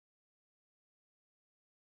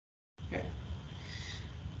Okay.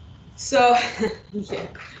 So, yeah.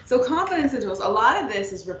 So confidence intervals, a lot of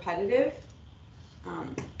this is repetitive.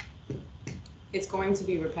 It's going to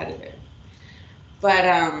be repetitive.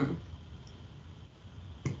 But,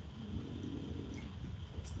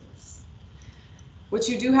 what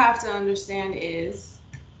you do have to understand is,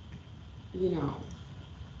 you know,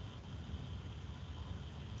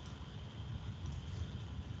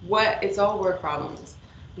 it's all word problems.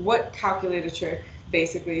 What calculator trick,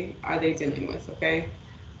 basically, are they dealing with, okay?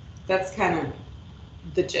 That's kind of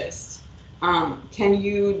the gist. Can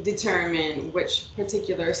you determine which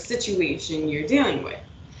particular situation you're dealing with?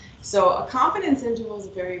 So a confidence interval is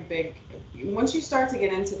very big. Once you start to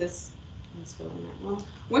get into this,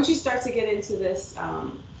 once you start to get into this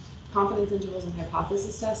confidence intervals and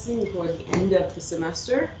hypothesis testing toward the end of the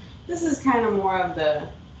semester, this is kind of more of the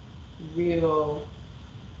real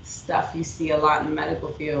stuff you see a lot in the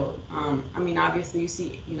medical field. I mean, obviously you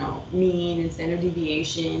see, you know, mean and standard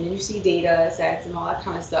deviation, and you see data sets and all that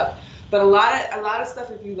kind of stuff. But a lot of stuff,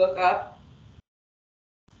 if you look up,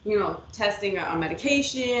 you know, testing a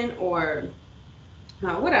medication or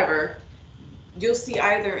whatever, you'll see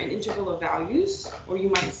either an interval of values, or you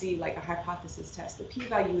might see like a hypothesis test. The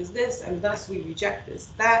p-value is this, and thus we reject this,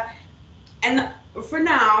 that. And for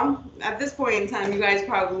now, at this point in time, you guys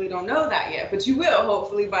probably don't know that yet, but you will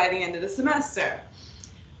hopefully by the end of the semester.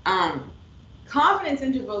 Confidence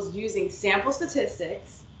intervals using sample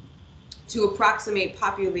statistics to approximate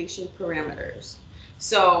population parameters.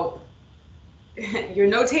 So your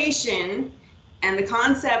notation and the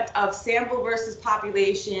concept of sample versus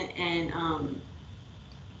population and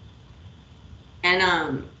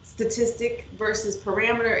statistic versus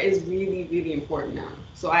parameter is really, really important now.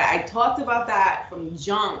 So I talked about that from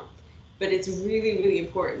jump, but it's really, really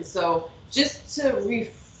important. So just to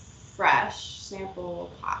refresh,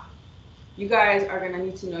 sample pop, you guys are going to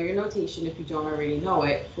need to know your notation if you don't already know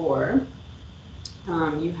it for,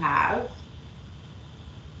 you have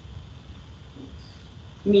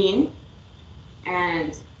mean,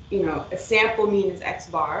 and you know, a sample mean is x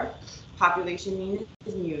bar, population mean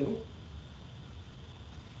is mu.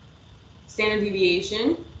 Standard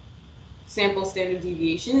deviation, sample standard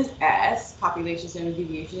deviation is S, population standard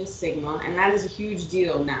deviation is sigma, and that is a huge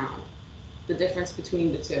deal now, the difference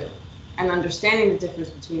between the two, and understanding the difference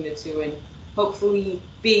between the two, and hopefully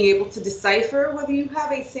being able to decipher whether you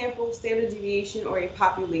have a sample standard deviation or a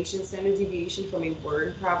population standard deviation from a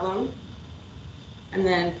word problem. And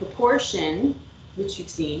then proportion, which you've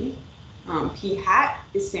seen, p hat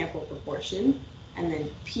is sample proportion, and then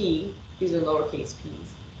p, these are lowercase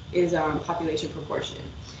p's, is population proportion.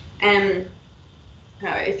 And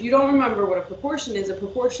if you don't remember what a proportion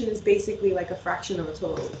is basically like a fraction of a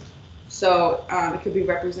total. So it could be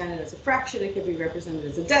represented as a fraction, it could be represented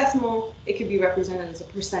as a decimal, it could be represented as a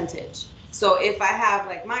percentage. So if I have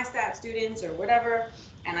like my stat students or whatever,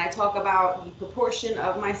 and I talk about the proportion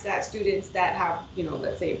of my stat students that have, you know,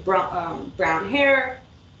 let's say brown hair,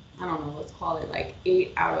 I don't know, let's call it like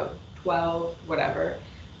 8 out of 12, whatever.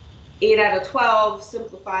 8 out of 12,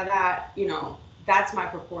 simplify that, you know, that's my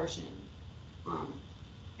proportion.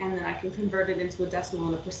 And then I can convert it into a decimal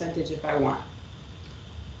and a percentage if I want.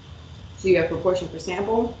 So you have proportion for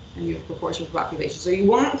sample and you have proportion for population. So you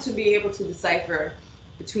want to be able to decipher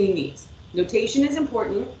between these. Notation is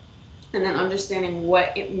important, and then understanding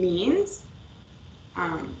what it means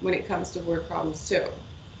when it comes to word problems too.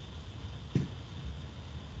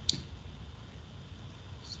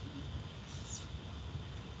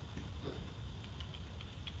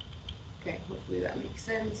 Okay, hopefully that makes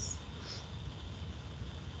sense.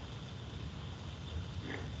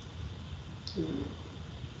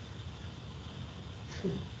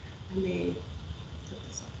 I may put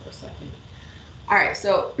this up for a second. All right,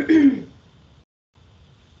 so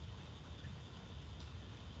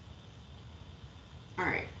all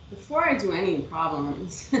right, before I do any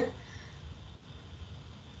problems,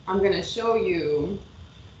 I'm going to show you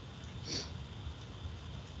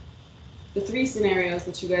the 3 scenarios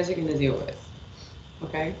that you guys are going to deal with.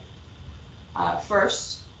 Okay,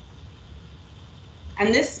 first,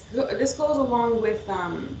 and this goes along with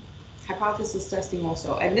hypothesis testing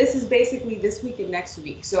also, and this is basically this week and next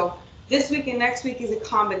week. So this week and next week is a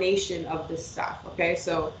combination of this stuff. Okay,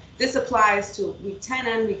 so this applies to week 10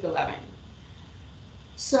 and week 11.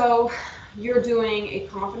 So you're doing a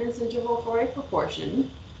confidence interval for a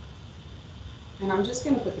proportion, and I'm just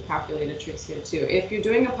going to put the calculator tricks here too. If you're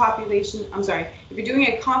doing a population, if you're doing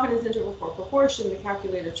a confidence interval for a proportion, the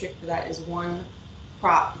calculator trick for that is 1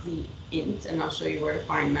 prop the int, and I'll show you where to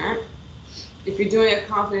find that. If you're doing a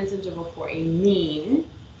confidence interval for a mean,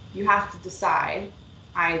 you have to decide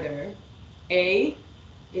either A,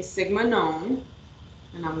 is sigma known,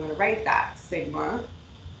 and I'm going to write that, sigma.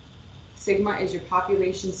 Sigma is your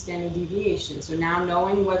population standard deviation. So now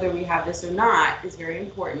knowing whether we have this or not is very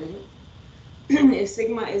important. If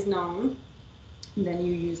sigma is known, then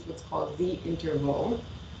you use what's called the interval.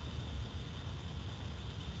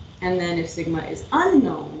 And then if sigma is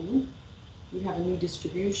unknown, we have a new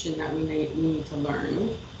distribution that we need to learn.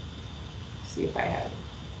 Let's see if I have it.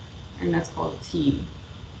 And that's called T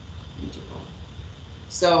interval.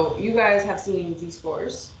 So you guys have seen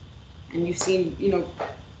z-scores, and you've seen,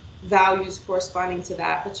 values corresponding to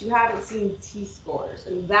that, but you haven't seen t-scores,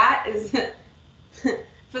 and that is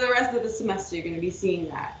for the rest of the semester you're going to be seeing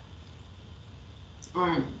that.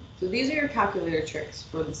 So these are your calculator tricks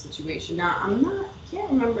for the situation. Now I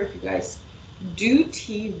can't remember if you guys do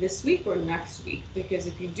T this week or next week, because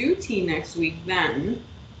if you do T next week, then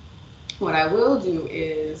what I will do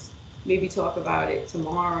is maybe talk about it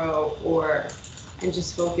tomorrow, and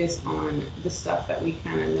just focus on the stuff that we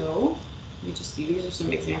kind of know. Let me just see, these are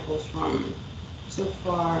some examples from so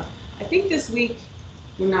far. I think this week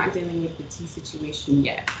we're not dealing with the T situation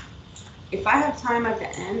yet. If I have time at the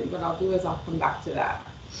end, what I'll do is I'll come back to that.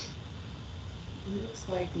 It looks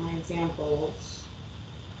like my examples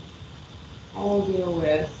all deal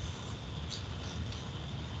with,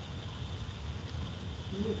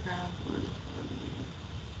 we have one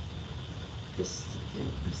this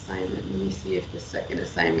assignment. Let me see if the second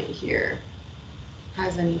assignment here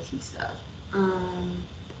has any T stuff.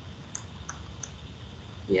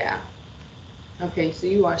 Yeah. Okay, so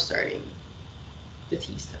you are starting the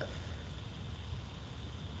T stuff.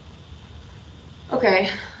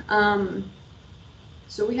 Okay,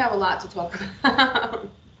 so we have a lot to talk about. All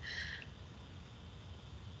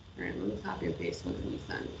right, let me copy and paste one of these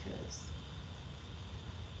then, because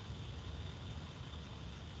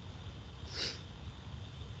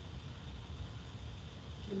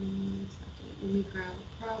give me 1 second. Let me grab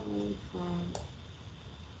a problem from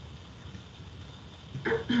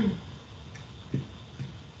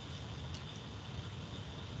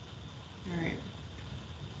all right.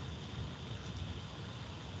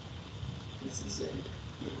 This is it.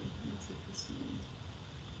 Yeah, let's take this one.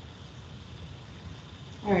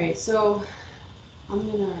 All right, so I'm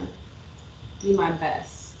gonna do my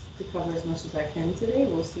best to cover as much as I can today.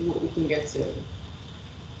 We'll see what we can get to.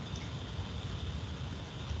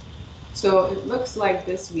 So it looks like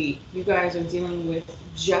this week you guys are dealing with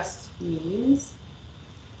just means.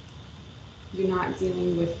 You're not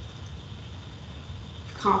dealing with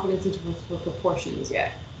confidence intervals for proportions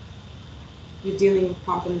yet. You're dealing with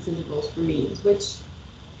confidence intervals for means, which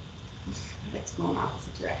I like to go in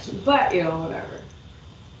opposite direction, but whatever.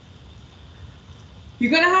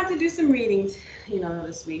 You're gonna have to do some readings,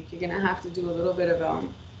 this week. You're gonna have to do a little bit of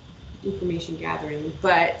information gathering,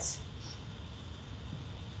 but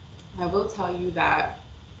I will tell you that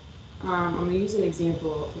I'm gonna use an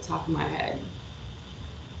example off the top of my head.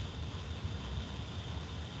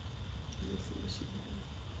 Let me see what she has.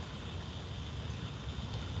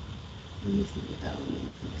 Let me see what that one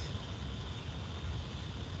means.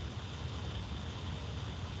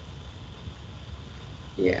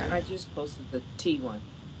 Yeah. I just posted the T one.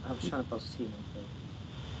 I was trying to post T one.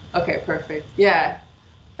 Okay, perfect. Yeah,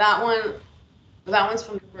 that one's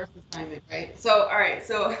from the first assignment, right? So, all right,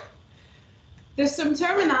 so there's some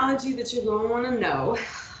terminology that you're going to want to know.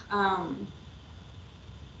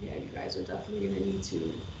 Yeah, you guys are definitely going to need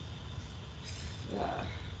to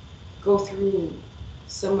go through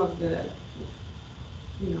some of the,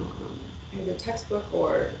 either textbook,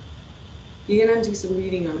 or you're going to do some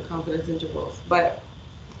reading on the confidence intervals. But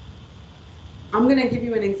I'm going to give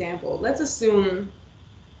you an example. Let's assume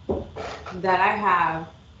that I have,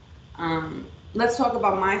 let's talk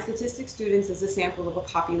about my statistics students as a sample of a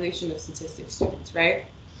population of statistics students, right?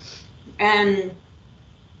 And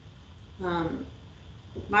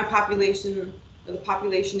my population, or the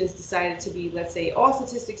population, is decided to be, let's say, all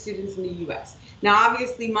statistics students in the U.S. Now,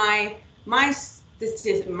 obviously, my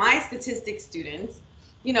statistics students,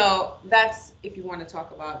 that's, if you want to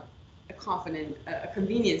talk about a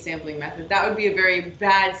convenient sampling method, that would be a very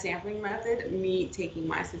bad sampling method, me taking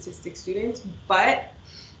my statistics students, but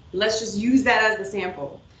let's just use that as the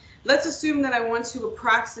sample. Let's assume that I want to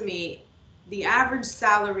approximate the average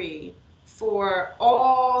salary for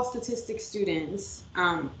all statistics students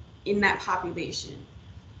in that population.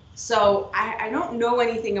 So I don't know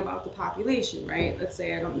anything about the population, right? Let's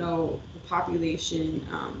say I don't know the population,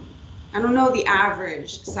 I don't know the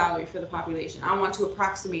average salary for the population. I want to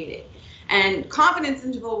approximate it. And confidence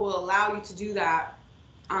interval will allow you to do that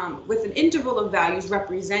with an interval of values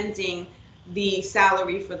representing the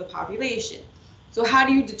salary for the population. So how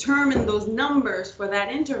do you determine those numbers for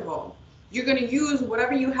that interval? You're going to use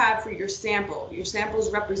whatever you have for your sample. Your sample is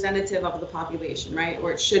representative of the population, right?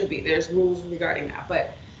 Or it should be. There's rules regarding that.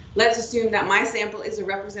 But let's assume that my sample is a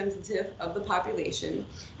representative of the population,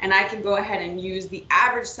 and I can go ahead and use the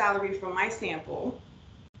average salary from my sample,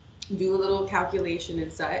 do a little calculation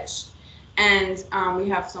and such. And we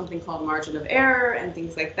have something called margin of error and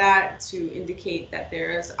things like that to indicate that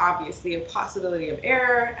there is obviously a possibility of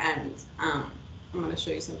error. And I'm going to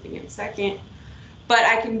show you something in a second. But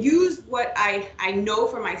I can use what I know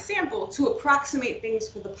for my sample to approximate things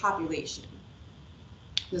for the population.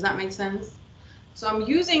 Does that make sense? So I'm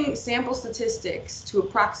using sample statistics to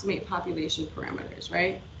approximate population parameters,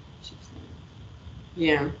 right?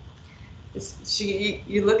 Yeah.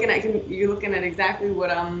 You're looking at exactly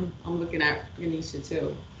what I'm looking at, Ganesha,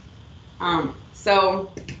 too. But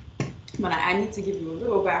I need to give you a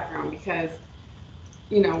little background because,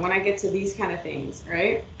 you know, when I get to these kind of things,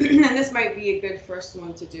 right? And this might be a good first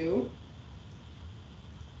one to do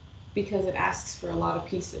because it asks for a lot of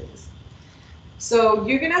pieces. So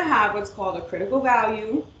you're going to have what's called a critical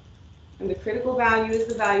value. And the critical value is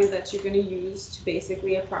the value that you're going to use to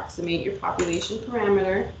basically approximate your population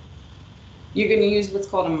parameter. You're going to use what's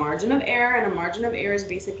called a margin of error, and a margin of error is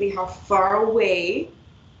basically how far away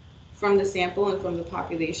from the sample and from the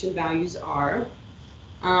population values are.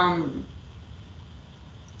 And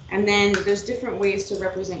then there's different ways to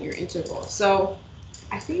represent your interval. So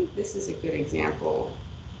I think this is a good example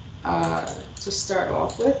to start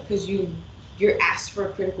off with, because you're asked for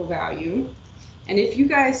a critical value. And if you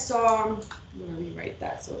guys saw, I'm going to rewrite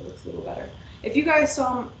that so it looks a little better. If you guys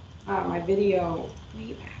saw my video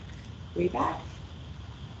way back,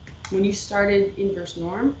 when you started inverse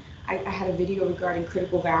norm, I had a video regarding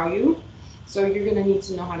critical value. So you're going to need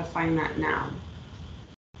to know how to find that now.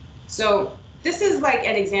 So this is like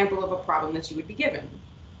an example of a problem that you would be given.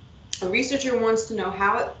 A researcher wants to know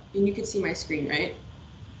how it, and you can see my screen, right?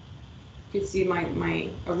 You can see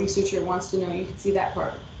a researcher wants to know, you can see that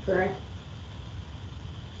part, correct?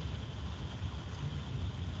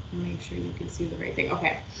 Make sure you can see the right thing.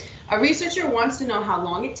 Okay. A researcher wants to know how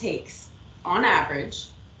long it takes, on average,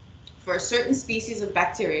 for a certain species of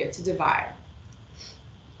bacteria to divide.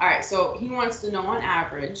 All right, so he wants to know on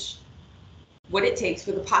average what it takes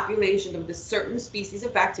for the population of this certain species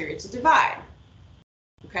of bacteria to divide.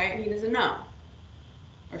 Okay, and he doesn't know.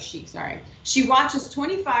 Or she, sorry. She watches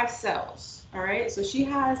 25 cells. All right, so she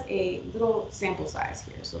has a little sample size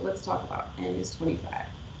here. So let's talk about N is 25.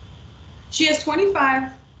 She has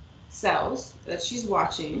 25 cells that she's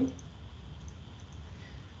watching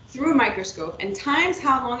through a microscope and times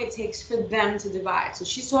how long it takes for them to divide. So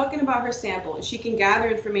she's talking about her sample, and she can gather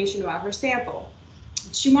information about her sample.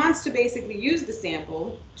 She wants to basically use the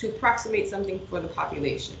sample to approximate something for the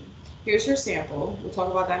population. Here's her sample. We'll talk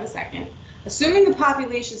about that in a second. Assuming the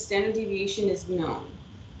population standard deviation is known.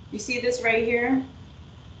 You see this right here?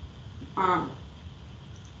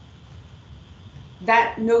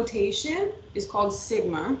 That notation is called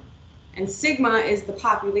sigma. And sigma is the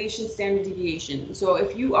population standard deviation. So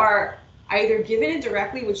if you are either given it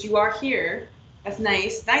directly, which you are here, that's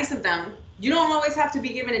nice of them. You don't always have to be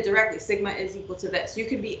given it directly. Sigma is equal to this. You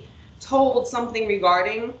could be told something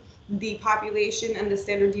regarding the population and the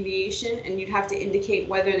standard deviation, and you'd have to indicate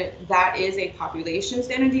whether that is a population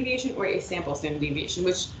standard deviation or a sample standard deviation,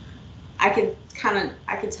 which I could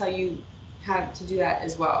tell you how to do that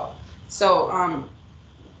as well. So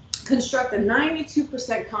construct a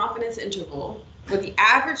 92% confidence interval for the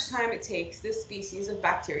average time it takes this species of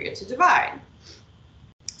bacteria to divide.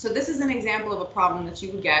 So this is an example of a problem that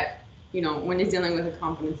you would get, you know, when you're dealing with a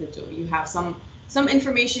confidence interval. You have some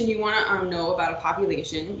information you want to know about a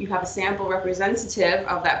population. You have a sample representative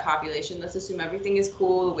of that population. Let's assume everything is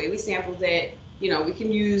cool, the way we sampled it. You know, we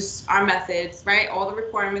can use our methods, right? All the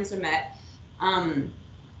requirements are met. And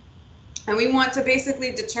we want to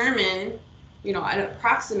basically determine, you know, an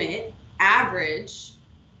approximate average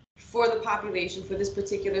for the population for this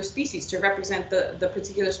particular species to represent the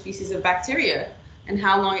particular species of bacteria and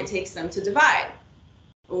how long it takes them to divide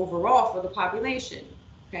overall for the population,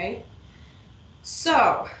 okay?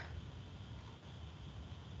 So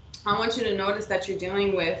I want you to notice that you're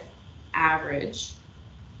dealing with average.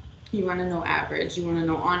 You want to know average. You want to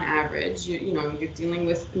know on average. You know, you're dealing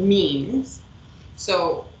with means.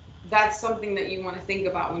 So that's something that you want to think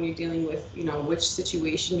about when you're dealing with, you know, which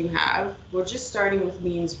situation you have. We're just starting with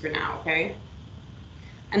means for now, okay?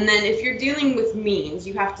 And then if you're dealing with means,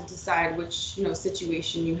 you have to decide which, you know,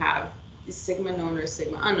 situation you have. Is sigma known or is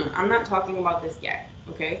sigma unknown? I'm not talking about this yet,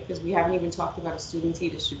 okay? Because we haven't even talked about a student t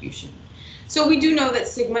distribution. So we do know that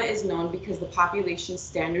sigma is known because the population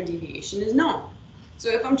standard deviation is known. So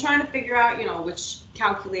if I'm trying to figure out, which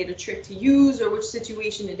calculator trick to use or which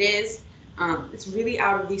situation it is, it's really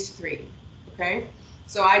out of these three, okay?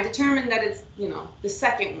 So I determined that it's, the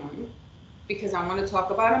second one because I want to talk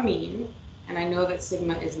about a mean, and I know that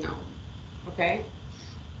sigma is known, okay?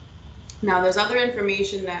 Now there's other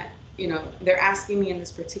information that, they're asking me in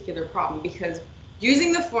this particular problem because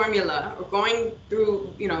using the formula or going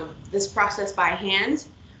through, this process by hand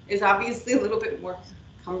is obviously a little bit more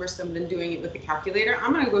cumbersome than doing it with the calculator.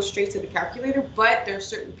 I'm going to go straight to the calculator, but there are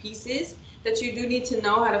certain pieces that you do need to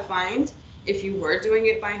know how to find. If you were doing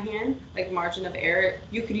it by hand, like margin of error,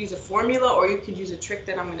 you could use a formula or you could use a trick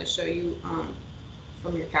that I'm going to show you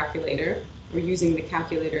from your calculator, or using the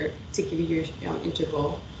calculator to give you your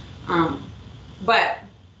interval. But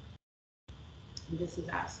this is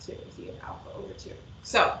asked to Z of alpha over 2.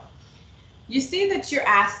 So you see that you're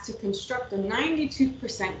asked to construct a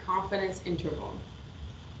 92% confidence interval.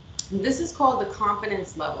 And this is called the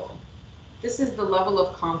confidence level. This is the level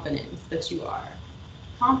of confidence that you are.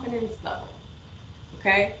 Confidence level,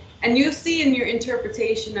 okay? And you'll see in your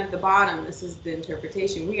interpretation at the bottom, this is the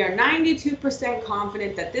interpretation, we are 92%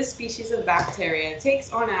 confident that this species of bacteria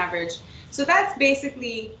takes on average, so that's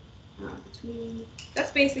basically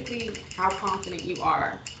how confident you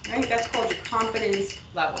are, right? That's called your confidence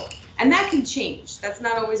level. And that can change. That's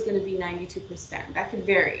not always going to be 92%. That could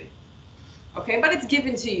vary, okay? But it's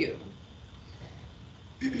given to you.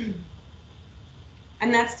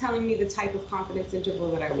 And that's telling me the type of confidence interval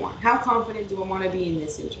that I want. How confident do I want to be in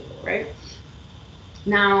this interval, right?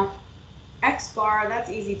 Now, X bar, that's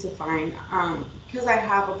easy to find because I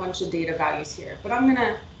have a bunch of data values here. But I'm going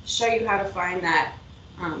to show you how to find that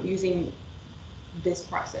using this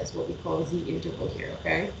process, what we call Z interval here,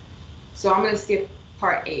 okay? So I'm going to skip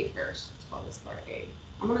part A first. Let's call this part A.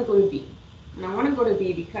 I'm going to go to B. And I want to go to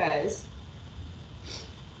B because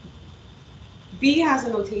B has a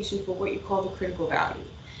notation for what you call the critical value.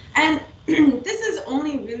 And this is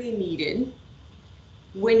only really needed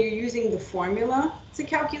when you're using the formula to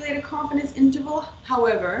calculate a confidence interval.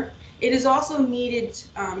 However, it is also needed,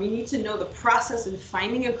 you need to know the process of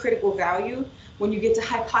finding a critical value when you get to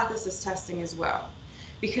hypothesis testing as well.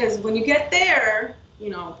 Because when you get there,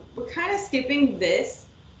 we're kind of skipping this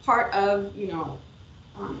part of,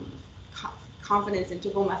 confidence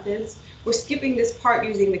interval methods. We're skipping this part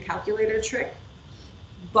using the calculator trick.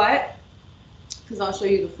 But, because I'll show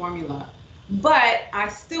you the formula, but I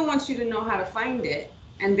still want you to know how to find it.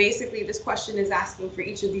 And basically this question is asking for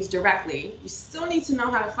each of these directly. You still need to know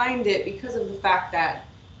how to find it because of the fact that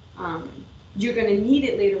you're going to need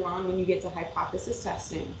it later on when you get to hypothesis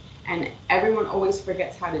testing. And everyone always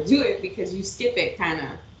forgets how to do it because you skip it kind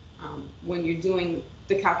of when you're doing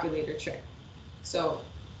the calculator trick. So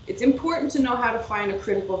it's important to know how to find a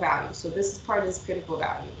critical value. So this is part of this critical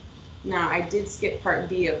value. Now, I did skip part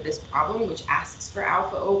B of this problem, which asks for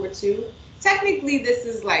alpha over 2. Technically, this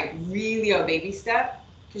is like really a baby step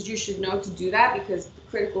because you should know to do that because the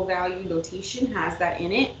critical value notation has that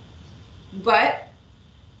in it. But,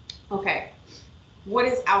 okay, what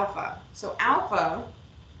is alpha? So alpha,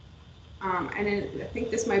 and I think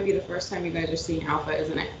this might be the first time you guys are seeing alpha,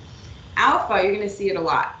 isn't it? Alpha, you're going to see it a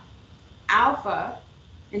lot. Alpha,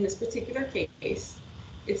 in this particular case,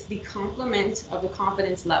 it's the complement of the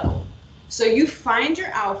confidence level. So you find your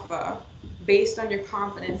alpha based on your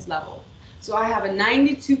confidence level. So I have a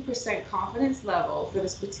 92% confidence level for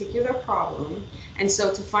this particular problem. And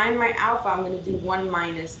so to find my alpha, I'm going to do 1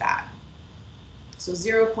 minus that. So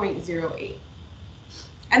 0.08.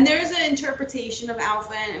 And there's an interpretation of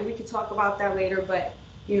alpha, and we could talk about that later. But,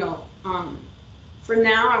 for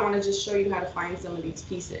now, I want to just show you how to find some of these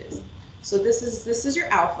pieces. So this is your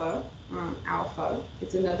alpha. Alpha,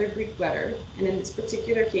 it's another Greek letter, and in this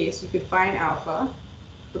particular case, you could find alpha,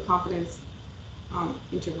 the confidence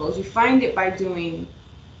intervals. You find it by doing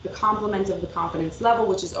the complement of the confidence level,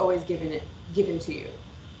 which is always given to you.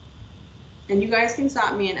 And you guys can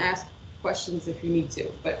stop me and ask questions if you need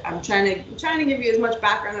to, but I'm trying to give you as much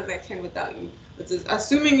background as I can without you.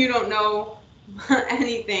 Assuming you don't know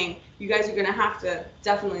anything, you guys are going to have to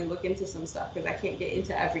definitely look into some stuff because I can't get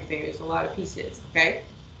into everything. There's a lot of pieces, okay?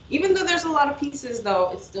 Even though there's a lot of pieces, though,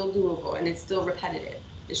 it's still doable and it's still repetitive.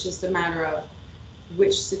 It's just a matter of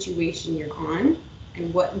which situation you're on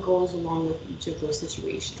and what goes along with each of those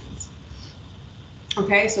situations.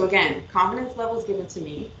 Okay, so again, confidence level is given to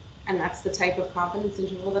me, and that's the type of confidence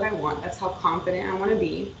interval that I want. That's how confident I want to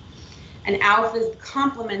be. And alpha is the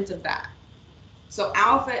complement of that. So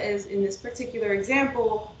alpha is, in this particular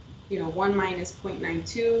example, 1 minus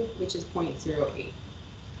 0.92, which is 0.08.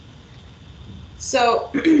 So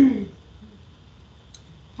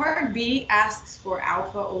Part B asks for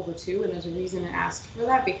alpha over 2, and there's a reason it asks for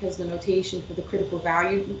that, because the notation for the critical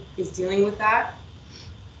value is dealing with that.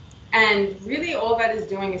 And really all that is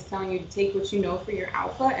doing is telling you to take what you know for your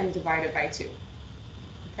alpha and divide it by 2.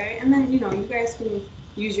 Okay, and then, you know, you guys can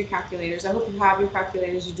use your calculators. I hope you have your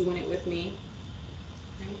calculators, you're doing it with me.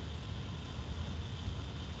 Okay.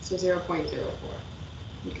 So 0.04.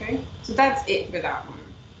 Okay, so that's it for that one.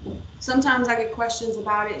 Sometimes I get questions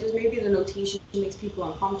about it, just maybe the notation makes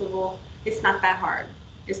people uncomfortable. It's not that hard.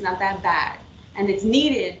 It's not that bad. And it's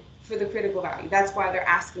needed for the critical value. That's why they're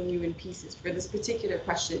asking you in pieces for this particular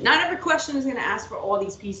question. Not every question is going to ask for all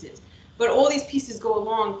these pieces, but all these pieces go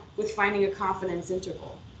along with finding a confidence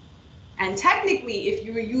interval. And technically, if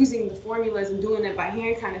you were using the formulas and doing it by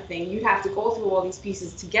hand kind of thing, you'd have to go through all these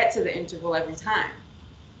pieces to get to the interval every time.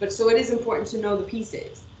 But so it is important to know the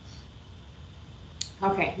pieces.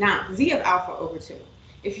 Okay, now z of alpha over 2.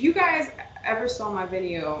 If you guys ever saw my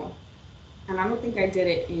video, and I don't think I did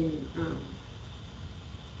it in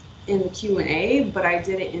the Q&A, but I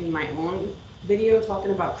did it in my own video talking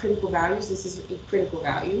about critical values. This is a critical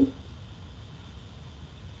value.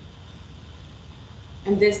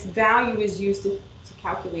 And this value is used to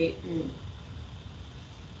calculate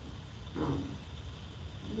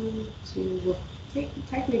to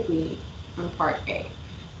technically on part A.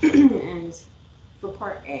 And for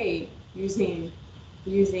part A, using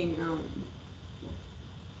what do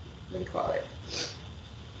you call it?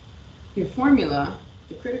 Your formula,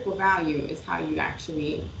 the critical value is how you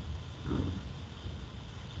actually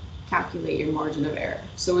calculate your margin of error.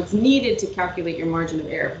 So it's needed to calculate your margin of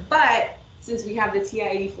error. But since we have the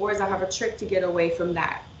TI-84s, I have a trick to get away from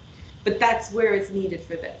that. But that's where it's needed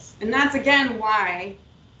for this. And that's again why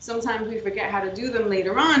sometimes we forget how to do them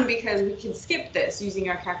later on, because we can skip this using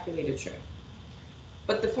our calculator trick.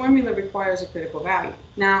 But the formula requires a critical value.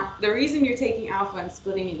 Now, the reason you're taking alpha and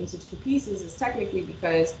splitting it into 2 pieces is technically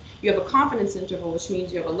because you have a confidence interval, which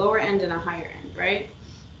means you have a lower end and a higher end, right?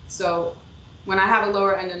 So when I have a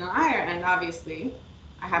lower end and a higher end, obviously,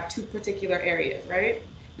 I have 2 particular areas, right?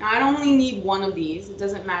 Now, I only need one of these. It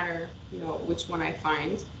doesn't matter, you know, which one I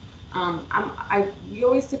find. We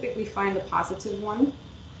always typically find the positive one,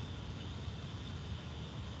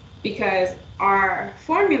 because our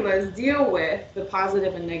formulas deal with the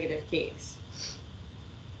positive and negative case.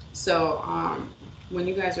 So when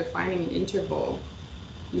you guys are finding an interval,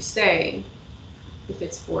 you say, if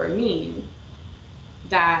it's for a mean,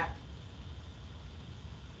 that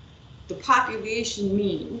the population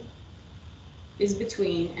mean is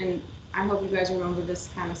between, and I hope you guys remember this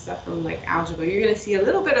kind of stuff from like algebra. You're going to see a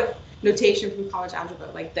little bit of notation from college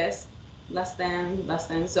algebra like this, less than, less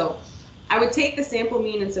than. So I would take the sample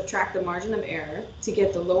mean and subtract the margin of error to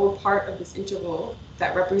get the lower part of this interval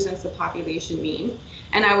that represents the population mean.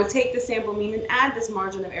 And I would take the sample mean and add this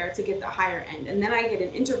margin of error to get the higher end. And then I get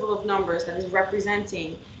an interval of numbers that is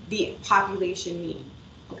representing the population mean.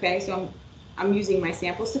 Okay, so I'm using my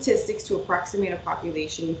sample statistics to approximate a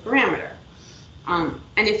population parameter. And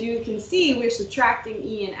if you can see, we're subtracting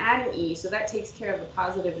E and adding E, so that takes care of the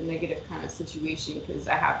positive and negative kind of situation, because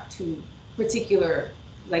I have 2 particular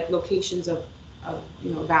like locations of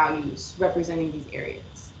you know, values representing these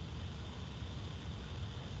areas.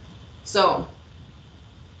 So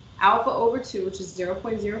alpha over 2, which is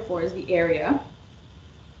 0.04, is the area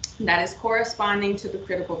that is corresponding to the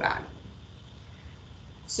critical value.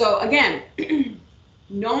 So again,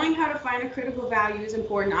 knowing how to find a critical value is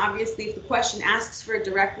important. Obviously, if the question asks for it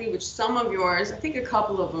directly, which some of yours, I think a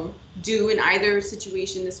couple of them, do in either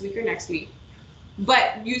situation this week or next week.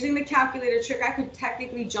 But using the calculator trick, I could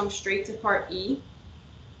technically jump straight to part E.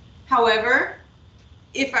 However,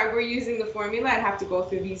 if I were using the formula, I'd have to go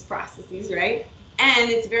through these processes, right?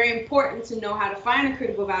 And it's very important to know how to find a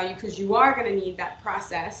critical value, because you are going to need that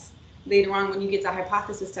process later on when you get to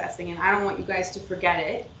hypothesis testing, and I don't want you guys to forget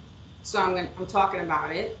it. So I'm talking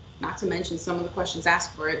about it, not to mention some of the questions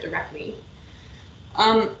asked for it directly.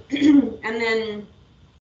 And then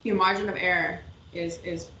your margin of error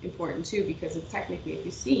is important too, because it's technically, if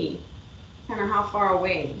you see kind of how far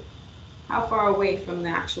away from the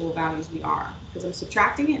actual values we are, because I'm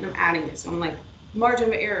subtracting it and I'm adding it. So I'm like margin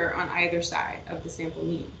of error on either side of the sample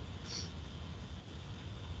mean.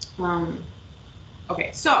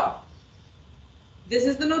 Okay, so this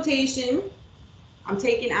is the notation. I'm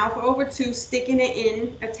taking alpha over 2, sticking it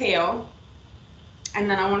in a tail, and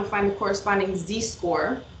then I want to find the corresponding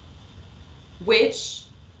z-score, which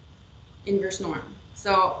inverse norm.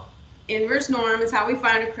 So inverse norm is how we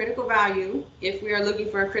find a critical value if we are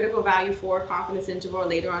looking for a critical value for a confidence interval, or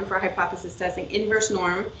later on for hypothesis testing. Inverse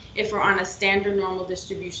norm if we're on a standard normal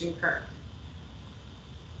distribution curve.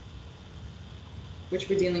 which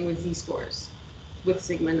we're dealing with z-scores with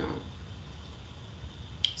sigma known.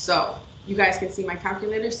 So you guys can see my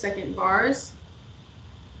calculator, second bars,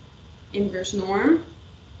 inverse norm.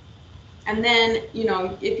 And then, you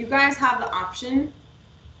know, if you guys have the option,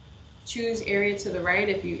 choose area to the right.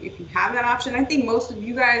 If you have that option, I think most of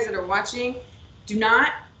you guys that are watching do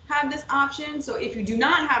not have this option. So if you do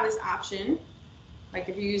not have this option, like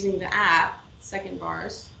if you're using the app, second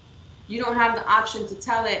bars, you don't have the option to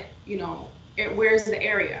tell it, you know, where's the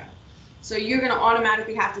area. So you're going to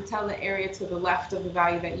automatically have to tell the area to the left of the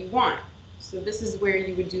value that you want. So this is where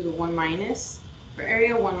you would do the 1 minus for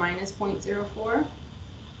area, 1 minus 0.04,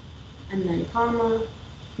 and then comma,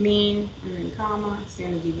 mean, and then comma,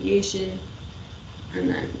 standard deviation, and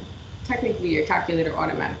then technically your calculator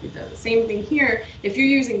automatically does the same thing here. If you're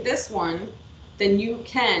using this one, then you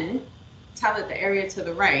can tell it the area to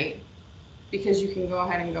the right, because you can go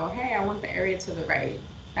ahead and go, hey, I want the area to the right.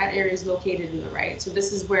 That area is located in the right. So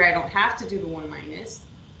this is where I don't have to do the 1 minus.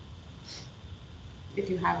 If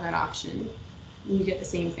you have that option, you get the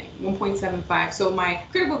same thing, 1.75. So my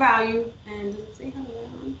critical value, and does it say how to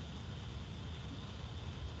round?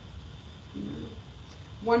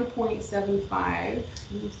 1.75.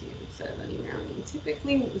 Let me see if it says any rounding.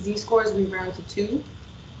 Typically, z-scores we round to 2.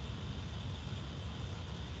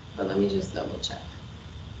 But let me just double check.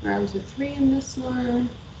 Round to 3 in this one,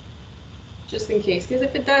 just in case. Because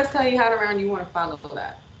if it does tell you how to round, you want to follow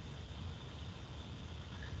that.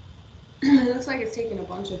 It looks like it's taking a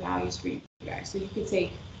bunch of values for you guys. So you could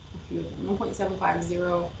take a few of them.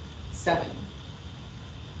 1.7507.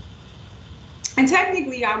 And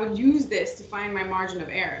technically, I would use this to find my margin of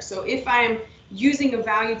error. So if I'm using a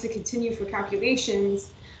value to continue for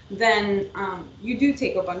calculations, then you do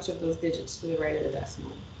take a bunch of those digits to the right of the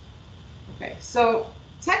decimal. Okay, so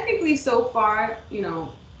technically so far, you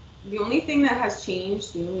know, the only thing that has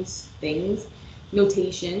changed, the only things,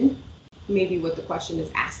 notation, maybe what the question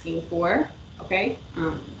is asking for, okay?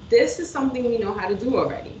 This is something we know how to do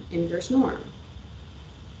already, inverse norm,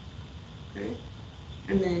 okay?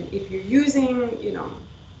 And then if you're using, you know,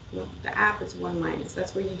 the app, it's 1 minus.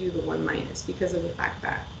 That's where you do the 1 minus because of the fact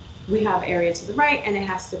that we have area to the right and it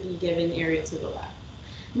has to be given area to the left.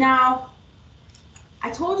 Now,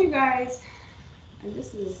 I told you guys, and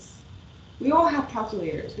this is, we all have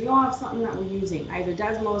calculators. We all have something that we're using, either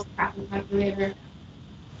Desmos, Kraken calculator.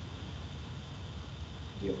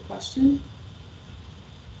 Do you have a question?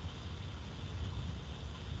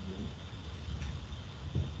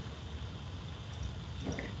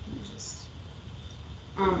 Okay, let me just,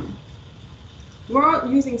 we're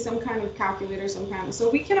all using some kind of calculator, so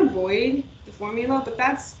we can avoid the formula, but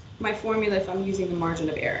that's my formula if I'm using the margin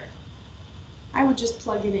of error. I would just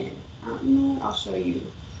plug it in. You know what, I'll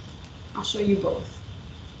show you both.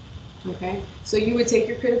 Okay, so you would take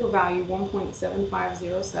your critical value,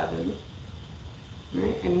 1.7507,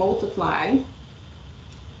 right, and multiply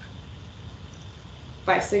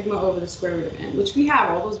by sigma over the square root of n, which we have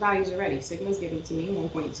all those values already. Sigma is given to me,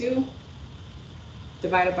 1.2,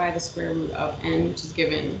 divided by the square root of n, which is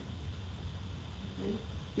given. Okay.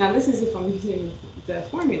 Now this is if I'm using the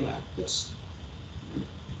formula, which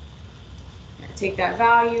I take that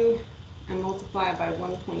value and multiply by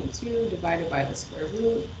 1.2 divided by the square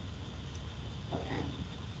root of n.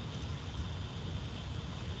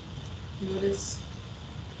 Notice,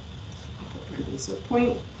 so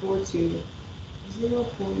 0.42,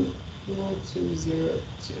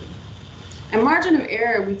 0.4202. And margin of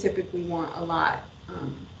error, we typically want a lot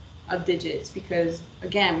of digits because,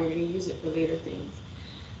 again, we're going to use it for later things.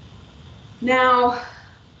 Now,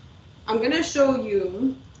 I'm going to show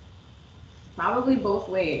you probably both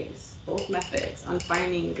ways, both methods on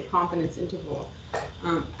finding the confidence interval.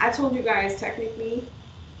 I told you guys technically,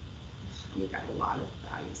 we got a lot of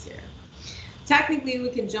values here. Technically, we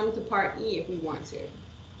can jump to part E if we want to,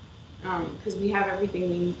 because we have everything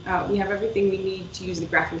we need to use the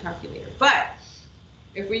graphing calculator. But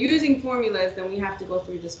if we're using formulas, then we have to go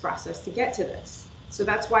through this process to get to this. So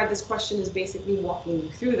that's why this question is basically walking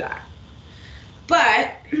you through that.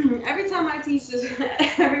 But every time I teach this,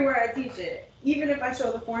 everywhere I teach it, even if I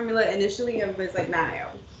show the formula initially, everybody's like, nah, yo,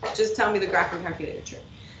 just tell me the graphing calculator trick.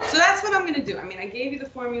 So that's what I'm going to do. I mean, I gave you the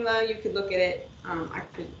formula. You could look at it.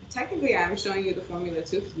 Technically, I'm showing you the formula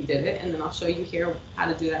too because we did it, and then I'll show you here how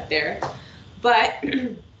to do that there. But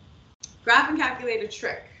graphing calculator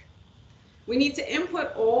trick. We need to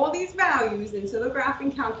input all these values into the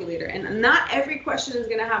graphing calculator, and not every question is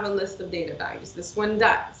going to have a list of data values. This one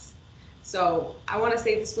does. So I want to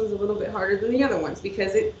say this one's a little bit harder than the other ones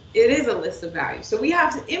because it is a list of values. So we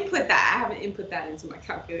have to input that. I haven't input that into my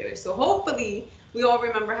calculator. So hopefully we all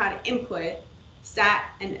remember how to input,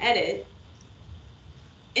 stat, and edit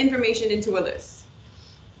information into a list.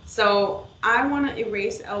 So I want to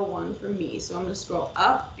erase L1 for me. So I'm going to scroll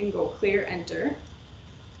up and go clear enter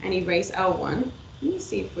and erase L1. Let me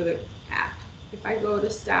see for the app. If I go to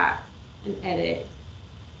stat and edit,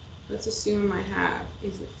 let's assume I have,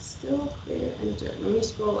 is it still clear enter? Let me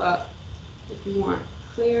scroll up if you want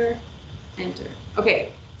clear enter.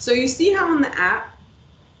 Okay, so you see how on the app,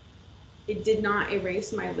 it did not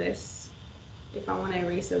erase my list. If I want to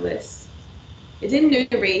erase a list, it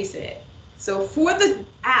didn't erase it. So for the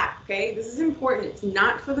app, okay, this is important. It's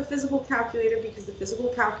not for the physical calculator because the physical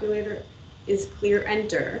calculator is clear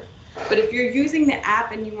enter. But if you're using the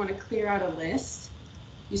app and you want to clear out a list,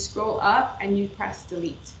 you scroll up and you press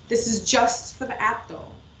delete. This is just for the app though,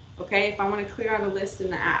 okay? If I want to clear out a list in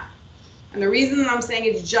the app. And the reason I'm saying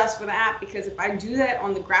it's just for the app, because if I do that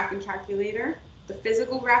on the graphing calculator, the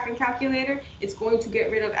physical graphing calculator, it's going to get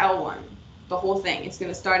rid of L1, the whole thing. It's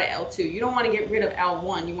going to start at L2. You don't want to get rid of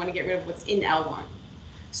L1. You want to get rid of what's in L1.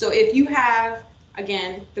 So if you have,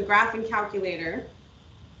 again, the graphing calculator,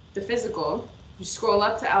 the physical, you scroll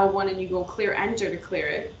up to L1 and you go clear enter to clear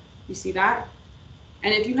it. You see that?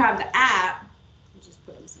 And if you have the app, I'll just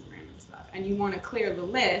put in some random stuff, and you want to clear the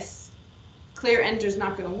list, clear enter is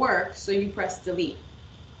not going to work, so you press delete.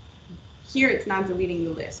 Here it's not deleting the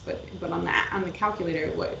list, but on the calculator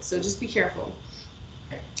it would. So just be careful.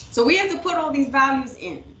 So we have to put all these values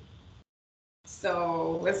in.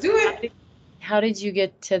 So let's do it. How did you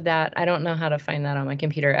get to that? I don't know how to find that on my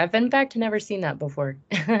computer. I've in fact never seen that before.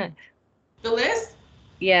 The list?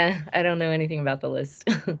 Yeah, I don't know anything about the list.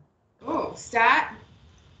 Oh, stat,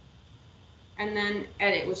 and then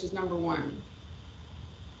edit, which is number 1.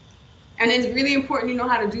 And it's really important you know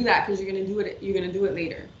how to do that because you're gonna do it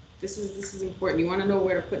later. This is important. You want to know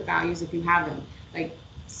where to put values if you have them. Like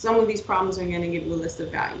some of these problems are gonna give you a list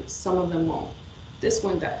of values. Some of them won't. This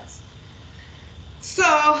one does.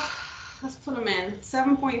 So let's put them in.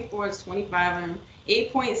 7.4 is 25 of them.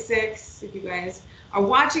 8.6, if you guys are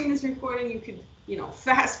watching this recording, you could,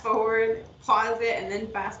 fast forward, pause it, and then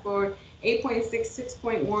fast forward. 8.6,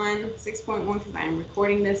 6.1, 6.1, because I am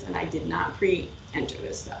recording this and I did not pre-enter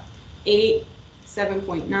this stuff. 8,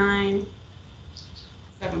 7.9,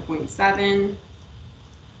 7.7, 7.6.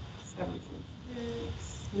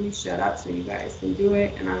 Let me shut up so you guys can do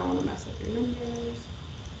it, and I don't want to mess up your numbers.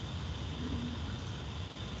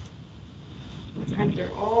 Let's enter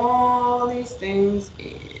all these things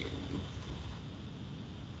in.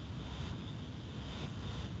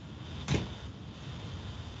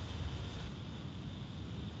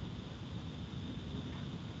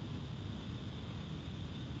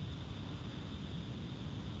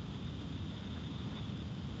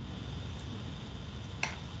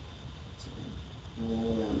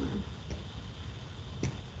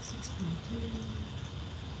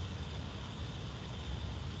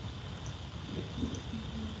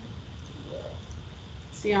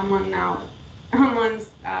 See, I'm on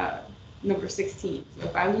number 16. So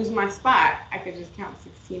if I lose my spot, I could just count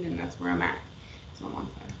 16 and that's where I'm at. So I'm on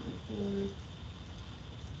 5.4.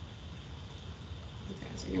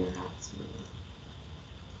 Okay, so you're gonna have to.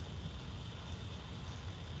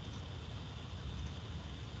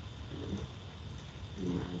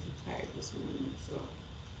 I'm not as tired this morning, so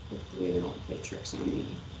hopefully they don't play tricks on me.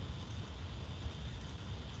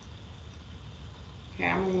 Okay,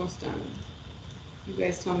 I'm almost done. You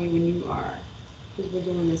guys tell me when you are, because we're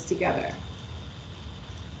doing this together.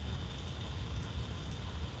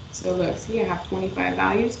 So look, see, I have 25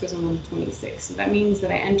 values because I'm on 26. So that means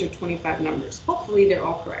that I entered 25 numbers. Hopefully they're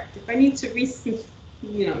all correct. If I need to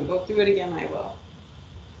go through it again, I will.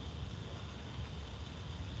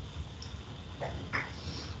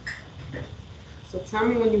 So tell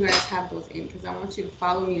me when you guys have those in, because I want you to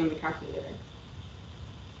follow me on the calculator.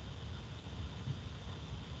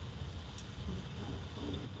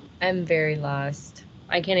 I'm very lost.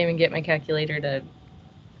 I can't even get my calculator to,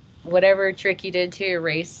 whatever trick you did to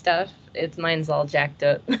erase stuff, mine's all jacked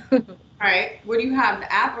up. All right, what do you have,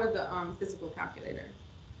 the app or the physical calculator?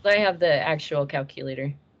 I have the actual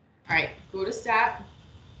calculator. All right, go to stat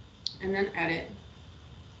and then edit.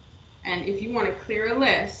 And if you want to clear a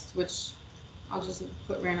list, which I'll just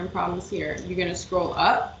put random problems here, you're going to scroll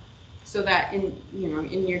up so that in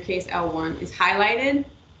your case L1 is highlighted,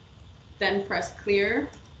 then press clear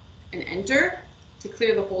and enter to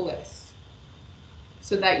clear the whole list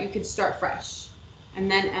so that you can start fresh and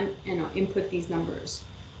then input these numbers.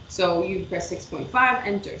 So you press 6.5,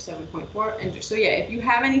 enter, 7.4, enter. So yeah, if you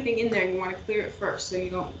have anything in there, you want to clear it first so you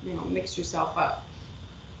don't mix yourself up.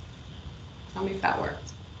 Tell me if that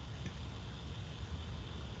worked.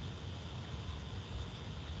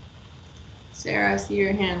 Sarah, I see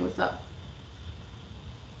your hand. What's up?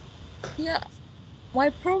 Yeah, my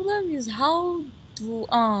problem is how to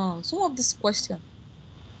some of this question.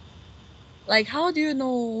 Like how do you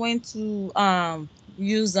know when to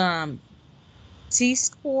use T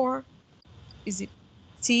score? Is it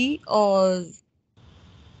T or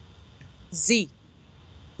Z?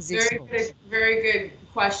 Z scores. Very good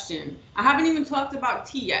question. I haven't even talked about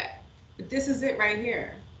T yet, but this is it right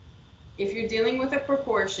here. If you're dealing with a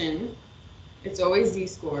proportion, it's always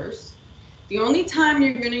z-scores. The only time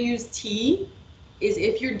you're going to use T is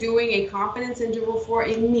if you're doing a confidence interval for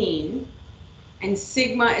a mean and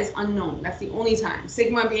sigma is unknown. That's the only time.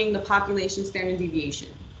 Sigma being the population standard deviation.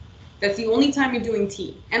 That's the only time you're doing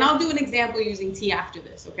T. And I'll do an example using T after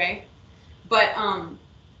this, okay? But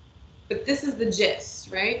this is the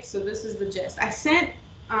gist, right? So this is the gist. I sent,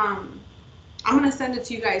 I'm gonna send it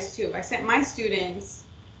to you guys too. I sent my students,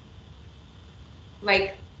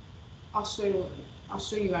 like, I'll show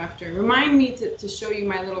you after. Remind me to show you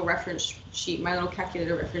my little reference sheet, my little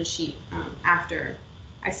calculator reference sheet after.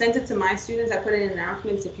 I sent it to my students. I put it in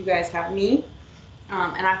announcements if you guys have me.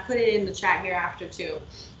 And I put it in the chat here after too.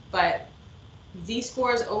 But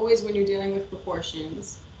z-scores always when you're dealing with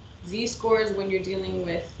proportions. Z-scores when you're dealing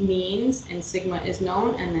with means and sigma is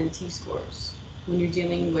known, and then t-scores when you're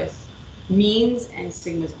dealing with means and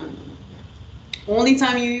sigma is unknown. Only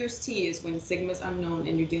time you use T is when sigma is unknown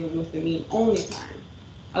and you're dealing with the mean. Only time.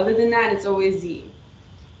 Other than that, it's always Z.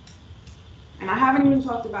 And I haven't even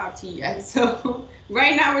talked about T yet, so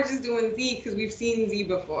right now we're just doing Z because we've seen Z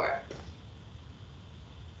before.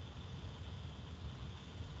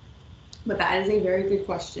 But that is a very good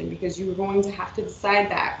question because you're going to have to decide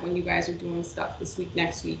that when you guys are doing stuff this week,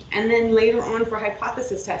 next week. And then later on for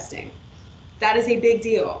hypothesis testing. That is a big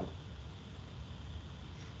deal.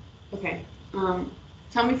 Okay.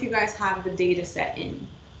 Tell me if you guys have the data set in.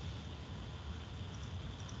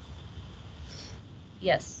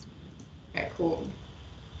 Yes. Okay, cool.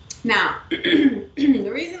 Now,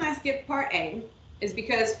 the reason I skipped part A is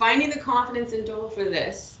because finding the confidence interval for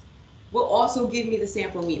this will also give me the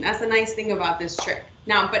sample mean. That's the nice thing about this trick.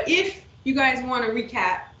 Now, but if you guys want to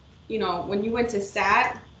recap, you know, when you went to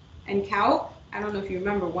stat and calc, I don't know if you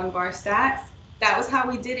remember 1-bar stats, that was how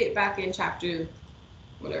we did it back in chapter,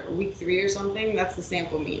 whatever, week 3 or something. That's the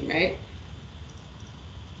sample mean, right?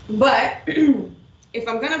 But if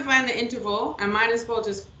I'm going to find the interval, I might as well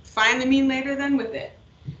just find the mean later than with it.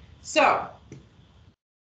 So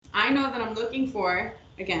I know that I'm looking for,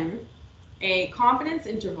 again, a confidence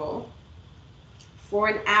interval for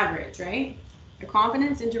an average, right? A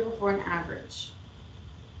confidence interval for an average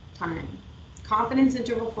time. Confidence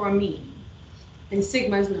interval for a mean. And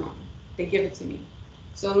sigma is known. They give it to me.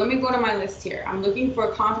 So let me go to my list here. I'm looking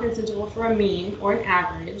for a confidence interval for a mean or an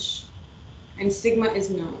average. And sigma is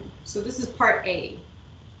known. So this is part A.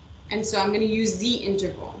 And so I'm going to use Z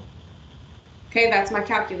interval. Okay, that's my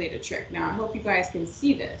calculator trick. Now I hope you guys can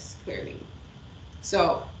see this clearly.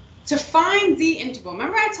 So to find Z interval,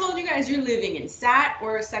 remember I told you guys you're living in stat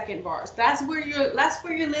or second bars. That's where you're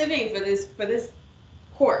living for this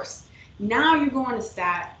course. Now you're going to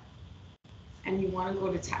stat and you want to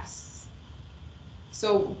go to tests.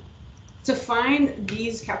 So to find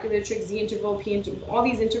these calculator tricks, Z interval, P interval, all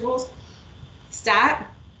these intervals,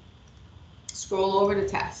 stat, scroll over to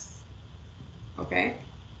tests. Okay?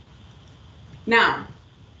 Now,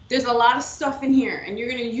 there's a lot of stuff in here, and you're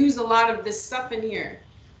going to use a lot of this stuff in here.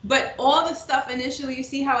 But all the stuff initially, you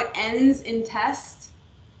see how it ends in test?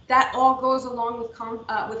 That all goes along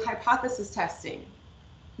with hypothesis testing.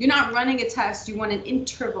 You're not running a test, you want an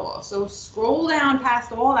interval. So scroll down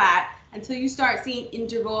past all that until you start seeing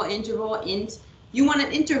interval, interval, int. You want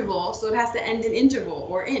an interval, so it has to end in interval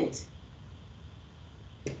or int.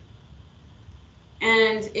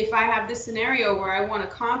 And if I have this scenario where I want a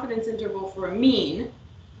confidence interval for a mean,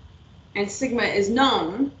 and sigma is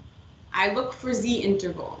known, I look for Z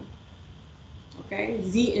interval. Okay,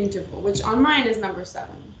 Z interval, which on mine is number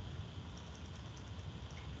 7.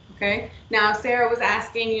 Okay, now Sarah was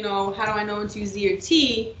asking, you know, how do I know to use Z or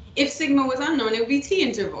T? If sigma was unknown, it would be T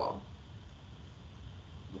interval.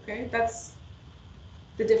 Okay, that's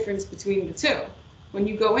the difference between the two. When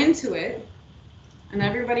you go into it, and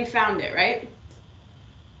everybody found it, right?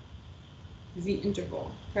 Z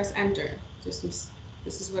interval, press enter. This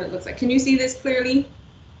is what it looks like. Can you see this clearly?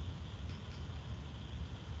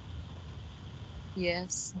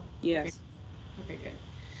 Yes. Yes. Okay, good.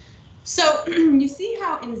 So you see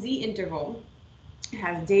how in Z interval, it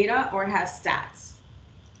has data or it has stats.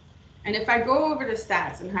 And if I go over to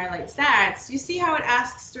stats and highlight stats, you see how it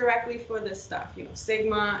asks directly for this stuff, you know,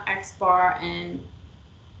 sigma, X bar, and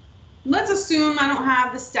let's assume I don't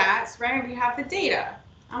have the stats, right? We have the data.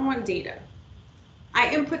 I want data.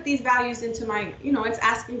 I input these values into my, it's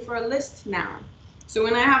asking for a list now. So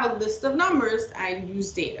when I have a list of numbers, I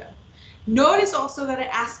use data. Notice also that it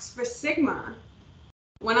asks for sigma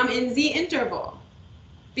when I'm in the interval,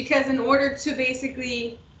 because in order to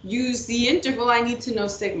basically use the interval, I need to know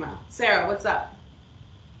sigma. Sarah, what's up?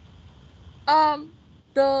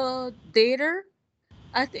 The data,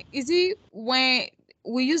 I think, is it when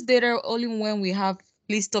we use data only when we have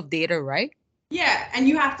list of data, right? Yeah, and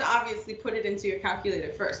you have to obviously put it into your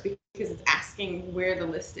calculator first because it's asking where the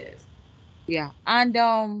list is. Yeah. And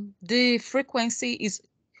the frequency is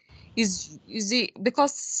it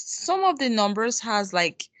because some of the numbers has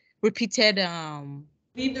like repeated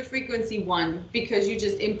Leave the frequency 1 because you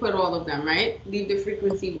just input all of them, right? Leave the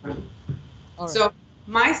frequency 1. all right. So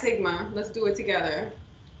my sigma, let's do it together.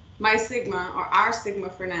 My sigma, or our sigma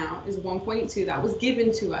for now, is 1.2. That was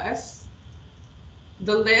given to us.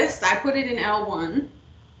 The list, I put it in L1.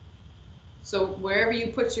 So wherever you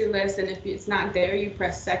put your list, and if it's not there, you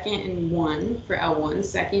press second and 1 for L1,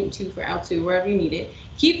 second, 2 for L2, wherever you need it.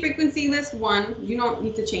 Keep frequency list 1. You don't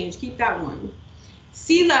need to change. Keep that 1.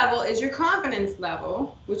 C level is your confidence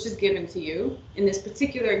level, which is given to you. In this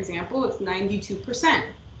particular example, it's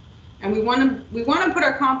 92%. And we want to put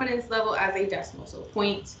our confidence level as a decimal, so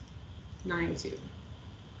 0.92.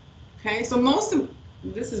 Okay, so most of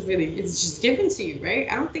this is really, it's just given to you,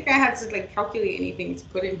 right? I don't think I had to like calculate anything to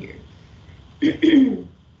put in here. And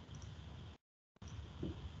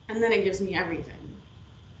then it gives me everything.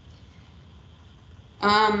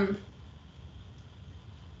 Actually,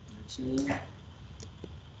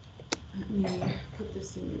 let me put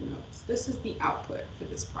this in your notes. This is the output for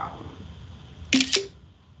this problem. Let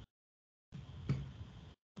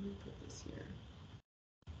me put this here.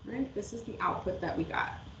 Right, this is the output that we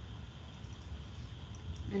got.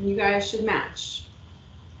 And you guys should match,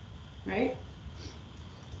 right?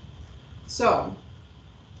 So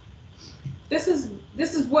this is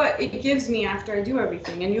what it gives me after I do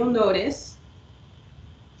everything. And you'll notice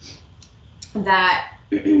that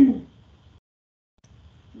the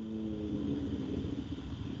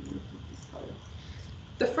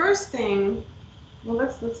first thing, well,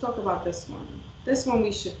 let's talk about this one. This one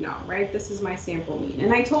we should know, right? This is my sample mean.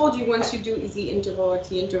 And I told you once you do Z interval or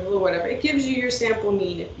T interval or whatever, it gives you your sample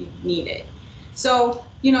mean if you need it. So,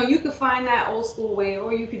 you could find that old school way,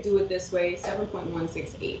 or you could do it this way,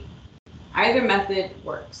 7.168. Either method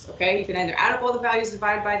works, okay? You can either add up all the values,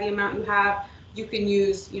 divide by the amount you have. You can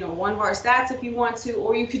use, one var stats if you want to,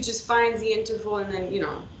 or you could just find the interval and then,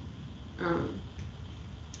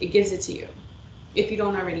 it gives it to you if you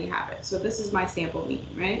don't already have it. So this is my sample mean,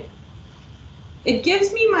 right? It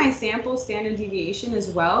gives me my sample standard deviation as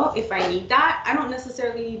well if I need that. I don't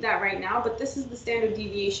necessarily need that right now, but this is the standard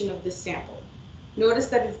deviation of this sample. Notice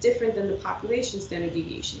that it's different than the population standard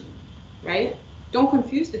deviation, right? Don't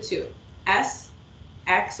confuse the two. S,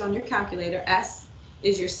 X on your calculator, S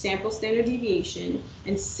is your sample standard deviation,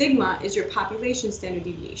 and sigma is your population standard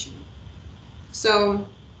deviation. So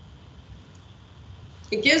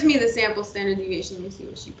it gives me the sample standard deviation. Let me see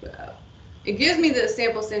what she put up. It gives me the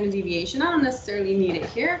sample standard deviation. I don't necessarily need it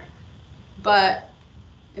here, but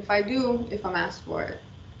if I do, if I'm asked for it.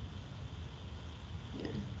 Yeah.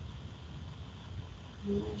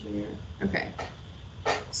 Okay.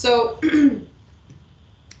 So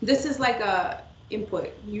this is like a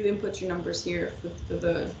input. You input your numbers here for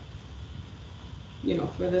the,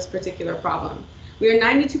 for this particular problem. We are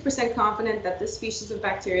 92% confident that this species of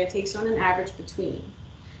bacteria takes on an average between.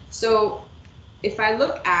 So if I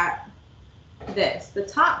look at this, the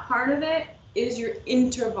top part of it is your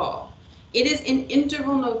interval. It is in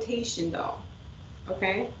interval notation though,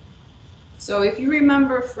 okay? So if you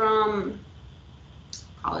remember from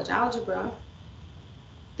college algebra,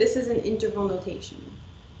 this is an interval notation.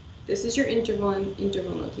 This is your interval and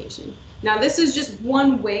interval notation. Now this is just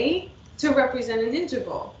one way to represent an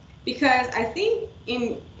interval, because I think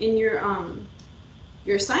in your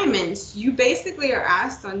assignments, you basically are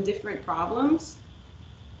asked on different problems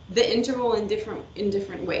the interval in different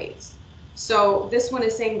ways. So this one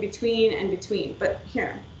is saying between and between, but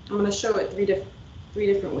here I'm going to show it three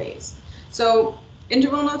different ways. So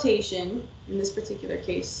interval notation in this particular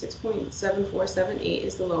case, 6.7478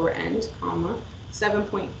 is the lower end, comma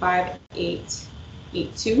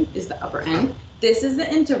 7.5882 is the upper end. This is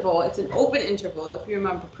the interval. It's an open interval. If you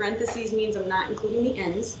remember, parentheses means I'm not including the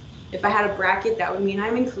ends. If I had a bracket, that would mean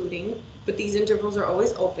I'm including, but these intervals are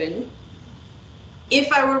always open.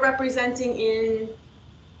 If I were representing in,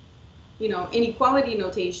 inequality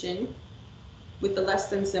notation with the less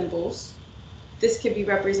than symbols, this could be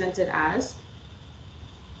represented as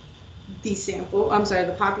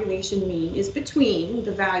the population mean is between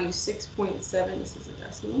the value 6.7, this is a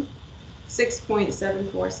decimal,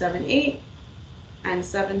 6.7478 and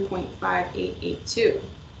 7.5882.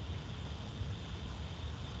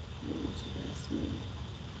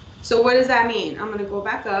 So what does that mean? I'm going to go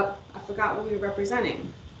back up. I forgot what we were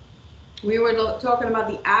representing. We were talking about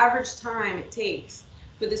the average time it takes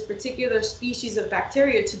for this particular species of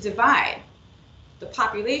bacteria to divide the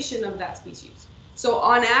population of that species. So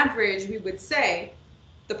on average, we would say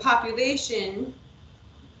the population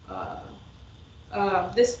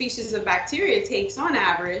of this species of bacteria takes on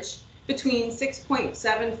average between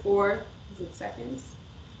 6.74 seconds,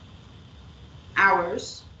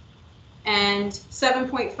 hours, and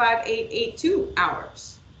 7.5882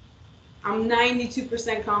 hours. I'm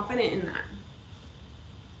 92% confident in that.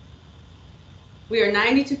 We are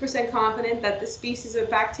 92% confident that the species of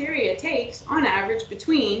bacteria takes, on average,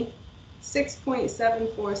 between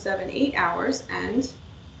 6.7478 hours and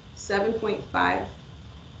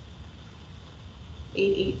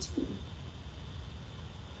 7.5882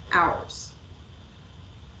 hours.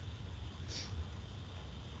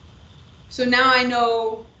 So now I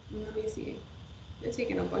know, let me see, they're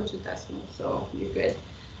taking a bunch of decimals, so you're good.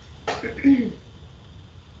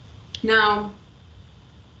 Now,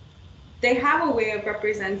 they have a way of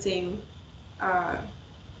representing, so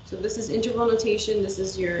this is interval notation, this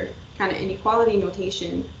is your kind of inequality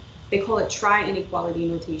notation. They call it tri-inequality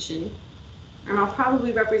notation. And I'll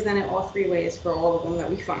probably represent it all three ways for all of them that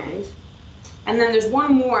we find. And then there's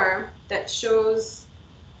one more that shows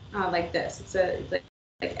like this. It's like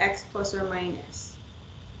x plus or minus.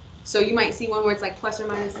 So you might see one where it's like plus or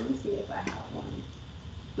minus. Let me see if I have one.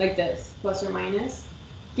 Like this, plus or minus.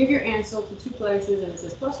 Give your answer to two places and it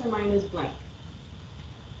says plus or minus blank.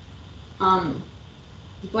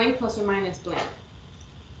 Blank plus or minus blank.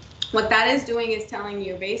 What that is doing is telling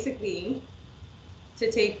you basically to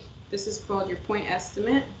take, this is called your point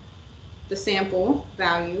estimate, the sample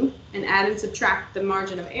value, and add and subtract the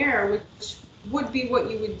margin of error, which would be what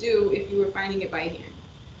you would do if you were finding it by hand.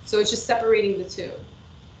 So it's just separating the two.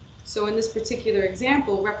 So in this particular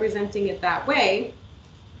example, representing it that way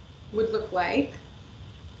would look like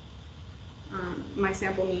my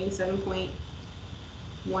sample mean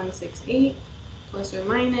 7.168 plus or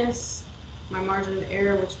minus my margin of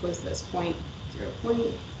error, which was this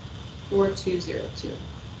 0.4202.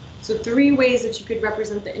 So three ways that you could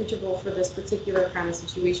represent the interval for this particular kind of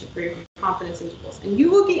situation for your confidence intervals. And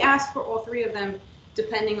you will be asked for all three of them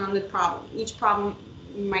depending on the problem. Each problem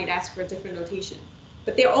you might ask for a different notation,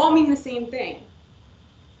 but they all mean the same thing.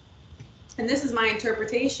 And this is my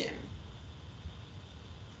interpretation.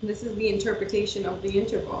 This is the interpretation of the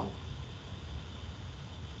interval.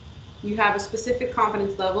 You have a specific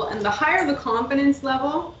confidence level, and the higher the confidence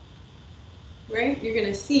level, right, you're going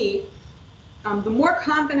to see the more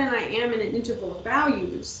confident I am in an interval of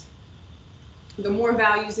values, the more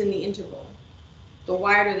values in the interval, the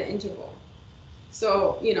wider the interval.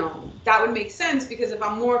 So, you know, that would make sense because if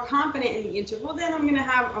I'm more confident in the interval, then I'm going to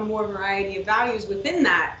have a more variety of values within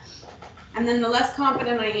that. And then the less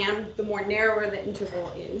confident I am, the more narrower the interval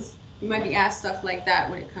is. You might be asked stuff like that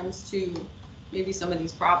when it comes to maybe some of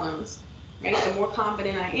these problems, right? The more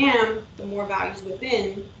confident I am, the more values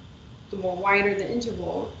within, the more wider the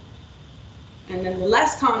interval. And then the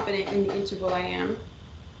less confident in the interval I am,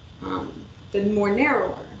 the more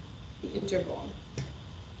narrower the interval.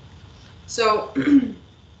 So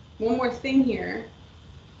one more thing here,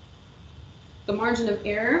 the margin of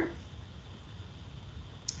error,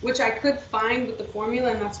 which I could find with the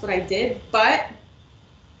formula, and that's what I did, but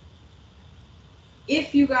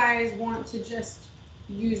if you guys want to just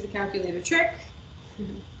use the calculator trick,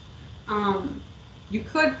 you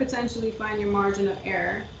could potentially find your margin of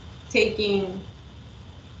error taking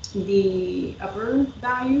the upper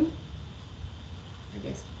value, I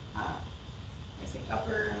guess, I say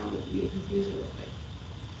upper, I don't want to be confused real quick.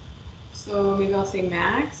 So maybe I'll say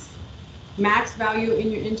max value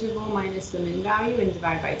in your interval minus the min value and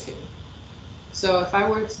divide by 2. So if I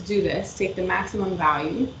were to do this, take the maximum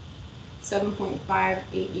value,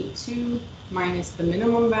 7.5882 minus the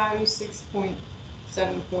minimum value,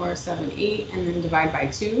 6.7478, and then divide by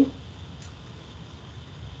 2.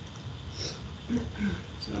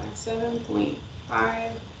 So that's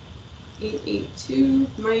 7.5882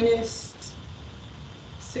 minus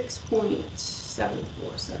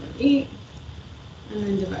 6.7478, and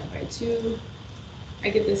then divide by 2. I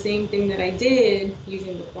get the same thing that I did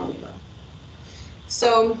using the formula.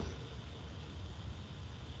 So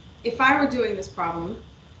if I were doing this problem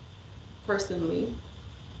personally,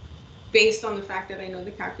 based on the fact that I know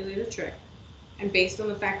the calculator trick, and based on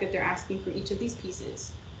the fact that they're asking for each of these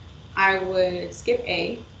pieces, I would skip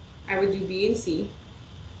A. I would do B and C,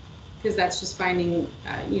 because that's just finding,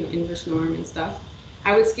 inverse norm and stuff.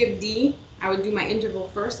 I would skip D. I would do my interval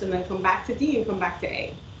first and then come back to D and come back to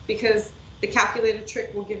A, because the calculator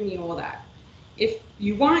trick will give me all that. If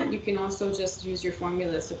you want, you can also just use your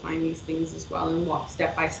formulas to find these things as well and walk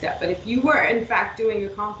step by step. But if you were, in fact, doing a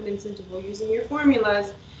confidence interval using your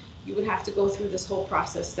formulas, you would have to go through this whole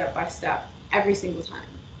process step by step every single time.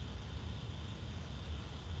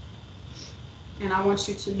 And I want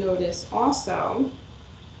you to notice also,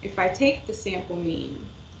 if I take the sample mean,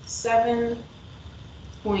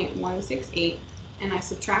 7.168, and I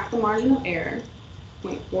subtract the margin of error,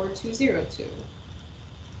 0.4202,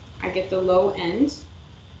 I get the low end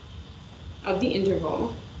of the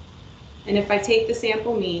interval. And if I take the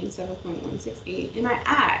sample mean, 7.168, and I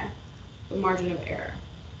add the margin of error,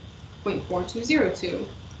 0.4202,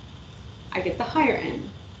 I get the higher end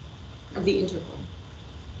of the interval,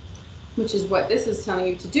 which is what this is telling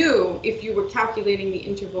you to do if you were calculating the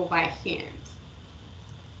interval by hand.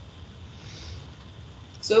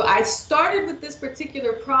 So I started with this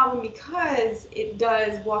particular problem because it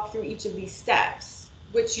does walk through each of these steps,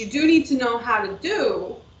 which you do need to know how to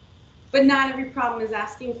do, but not every problem is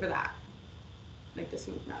asking for that. Like this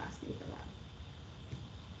one's not asking for that.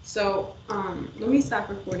 So let me stop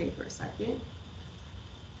recording for a second.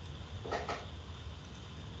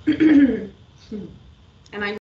 And I